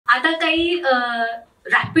आता काही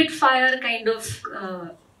rapid fire kind of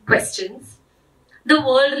questions. The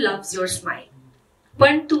world loves your smile.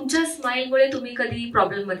 पण तुमच्या स्माइलमुळे तुम्ही कधी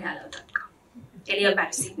प्रॉब्लेम मध्ये आला होतात का? Any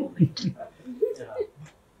embarrassing moment?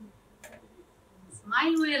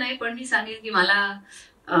 स्माइलमुळे नाही, पण मी सांगेन की मला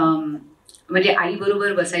म्हणजे आई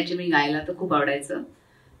बरोबर बसायची मी गायला, तर खूप आवडायचं.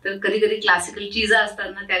 तर कधी कधी क्लासिकल चीजा असतात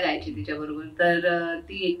ना, त्या गायची तिच्याबरोबर. तर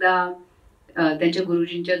ती एकदा त्यांच्या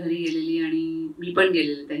गुरुजींच्या घरी गेलेली आणि मी पण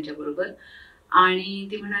गेलेले त्यांच्याबरोबर. आणि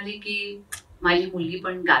ती म्हणाली की माझी मुलगी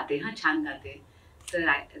पण गाते, हा छान गाते. तर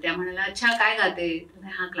त्या म्हणाला अच्छा काय गाते?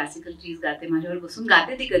 हा क्लासिकल चीज गाते, माझ्यावर बसून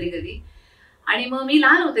गाते ती कधी कधी. आणि मग मी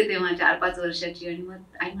लहान होते तेव्हा 4-5 वर्षाची. आणि मग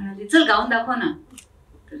आई म्हणाली चल गाऊन दाखव ना.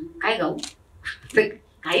 तर काय गाऊ? तर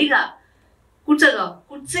काही गा. कुठचं गाव?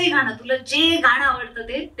 कुठचंही गाणं, तुला जे गाणं आवडतं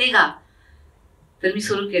ते गा. तर मी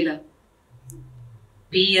सुरू केलं,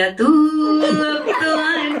 पिया तू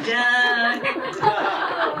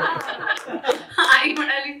आई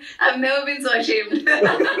म्हणाली I've never been so ashamed.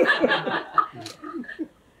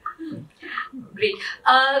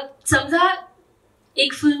 समजा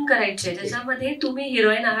एक फिल्म करायची आहे ज्याच्यामध्ये तुम्ही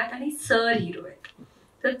हिरोईन आहात आणि सर हिरो आहेत,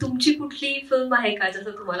 तर तुमची कुठली फिल्म आहे का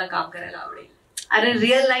ज्याचं तुम्हाला काम करायला आवडेल? अरे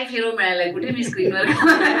रिअल लाईफ हिरो मिळालाय कुठे मी स्क्रीनवर.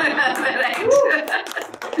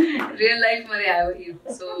 रिअल लाईफ मध्ये आहे,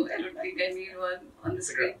 so I don't think I need one on the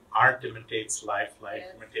screen. Art imitates life, life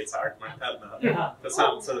imitates art म्हणतात ना, तसं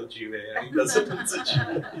आमचं जीव आहे आणि तसं तुमचं जीव.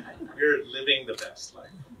 We R living the best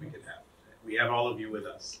life we can have. We have all of you with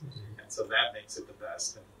us, and so that makes it the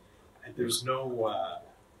best. And there's no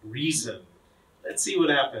reason. Let's see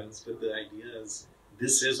what happens. But the idea is,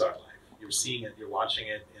 this is our life. You're seeing it. You're watching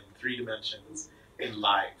it in 3 dimensions in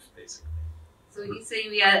life, basically. So he's saying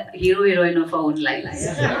we are hero heroine of our own lives.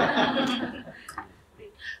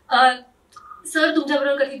 Sir तुमच्या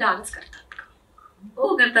बरोबर कधी dance करतात का?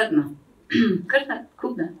 हो करतात ना. करतात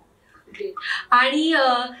खूप ना. आणि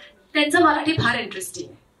त्यांचं मराठी फार इंटरेस्टिंग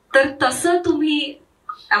आहे, तर तसं तुम्ही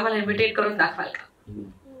आम्हाला इमिटेट करून दाखवाल का?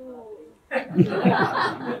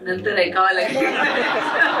 नंतर ऐकावं लागेल.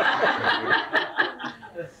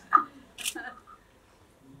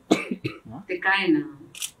 ते काय ना,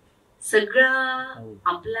 सगळा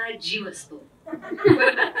आपला जीव असतो.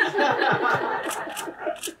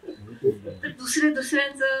 तर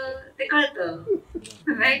दुसऱ्यांचं ते कळतं,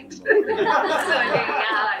 राईट?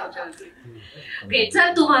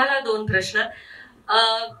 सर तुम्हाला 2 प्रश्न.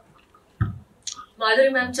 माधुरी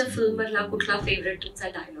मॅमच्या फिल्म मधला कुठला फेवरेट तुमचा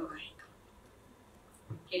डायलॉग आहे?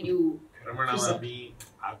 Can you? खरं म्हणाला मी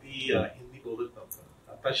आधी हिंदी बोलत नव्हतो,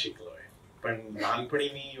 आता शिकलोय. पण लहानपणी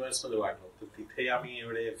मी US मध्ये वाढलो, तर तिथे आम्ही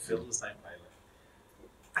एवढे फिल्म्स नाही पाहिले.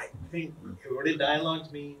 आय थिंक एवढे डायलॉग्स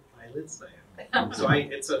मी पाहिलेच नाही. So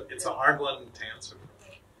it's a hard one two answer.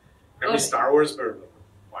 कारण मी स्टार वॉर्स बरोबर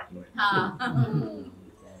वाढलोय.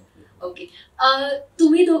 ओके.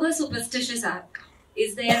 तुम्ही दोघं सुपरस्टिशियस आहात का?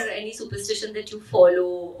 Is there any superstition that you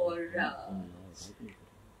follow or?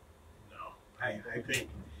 No, I think.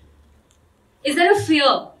 Is there a fear?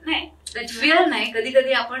 नाही, that fear नाही. कधी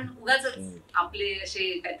कधी आपण उगाच आपले असे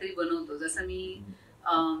काहीतरी बनवतो. जसं मी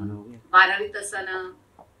 12वीत असताना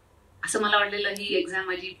असं मला वाटलेलं ही एक्झाम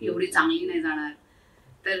माझी एवढी चांगली नाही जाणार,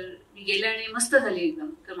 तर मी गेले आणि मस्त झाली एकदम.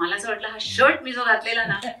 तर मला असं वाटलं हा शर्ट मी जो घातलेला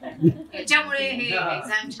ना ह्याच्यामुळे हे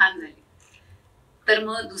एक्झाम छान झाली. तर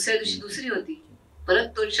मग दुसऱ्या दिवशी दुसरी होती, परत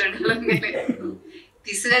तो शर्ट घालून गेले.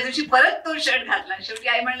 तिसऱ्या दिवशी परत तो शर्ट घातला. शेवटी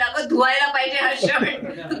आई म्हणलं अगं धुवायला पाहिजे हा शर्ट,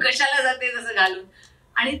 तू कशाला जाते तसं घालून.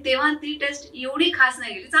 आणि तेव्हा ती टेस्ट एवढी खास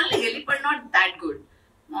नाही गेली, चांगली गेली पण नॉट दॅट गुड.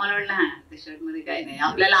 मला वाटलं हा त्या शर्ट मध्ये काही नाही,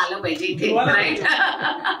 आपल्याला आलं पाहिजे इथे, राईट?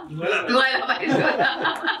 धुवायला पाहिजे.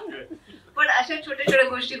 पण अशा छोट्या छोट्या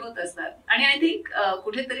गोष्टी होत असतात. आणि आय थिंक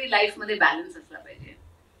कुठेतरी लाईफ मध्ये बॅलन्स असला पाहिजे.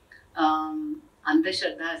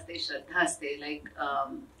 अंधश्रद्धा असते, श्रद्धा असते. लाईक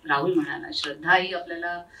राहुल म्हणाला, श्रद्धा ही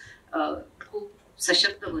आपल्याला खूप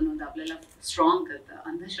सशक्त बनवतं, आपल्याला स्ट्रॉंग करतं.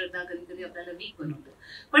 अंधश्रद्धा कधी कधी आपल्याला वीक बनवतं.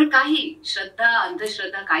 पण काही श्रद्धा,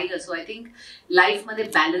 अंधश्रद्धा काही असो, आय थिंक लाईफ मध्ये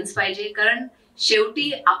बॅलन्स पाहिजे. कारण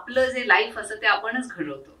शेवटी आपलं जे लाईफ असतं ते आपणच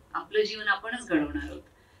घडवतो, आपलं जीवन आपणच घडवणार आहोत.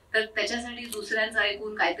 तर त्याच्यासाठी दुसऱ्यांचं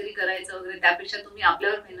ऐकून काहीतरी करायचं वगैरे त्यापेक्षा तुम्ही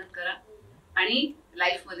आपल्यावर मेहनत करा आणि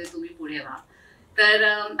लाईफ मध्ये तुम्ही पुढे व्हा. तर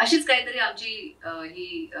अशीच काहीतरी आमची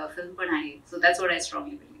ही फिल्म पण आहे. So that's what I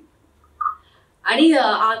strongly believe. आणि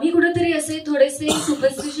आम्ही कुठेतरी असे थोडेसे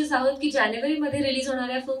सुपरस्टिशियस आहोत की जानेवारी मध्ये रिलीज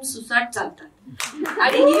होणाऱ्या फिल्म सुसाट चालतात.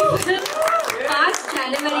 आणि ही फिल्म 5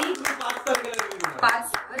 जानेवारी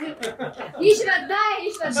 5 ही श्रद्धा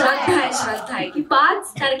आहे की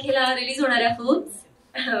 5 तारखेला रिलीज होणाऱ्या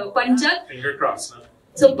फिल्म पंचक.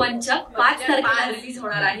 सो पंचक 5 तारखेला रिलीज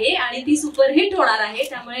होणार आहे आणि ती सुपरहिट होणार आहे.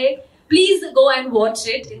 त्यामुळे please go and watch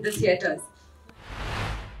it in the theatres.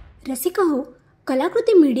 Rasika हो,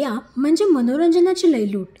 कलाकृती मीडिया म्हणजे मनोरंजनाची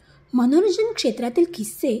लयलूट. मनोरंजन क्षेत्रातील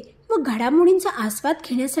किस्से व घडामोडींचा आस्वाद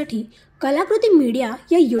घेण्यासाठी कलाकृती मीडिया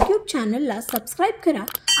या यूट्यूब चॅनलला सबस्क्राईब करा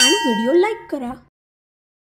आणि व्हिडिओ लाईक करा.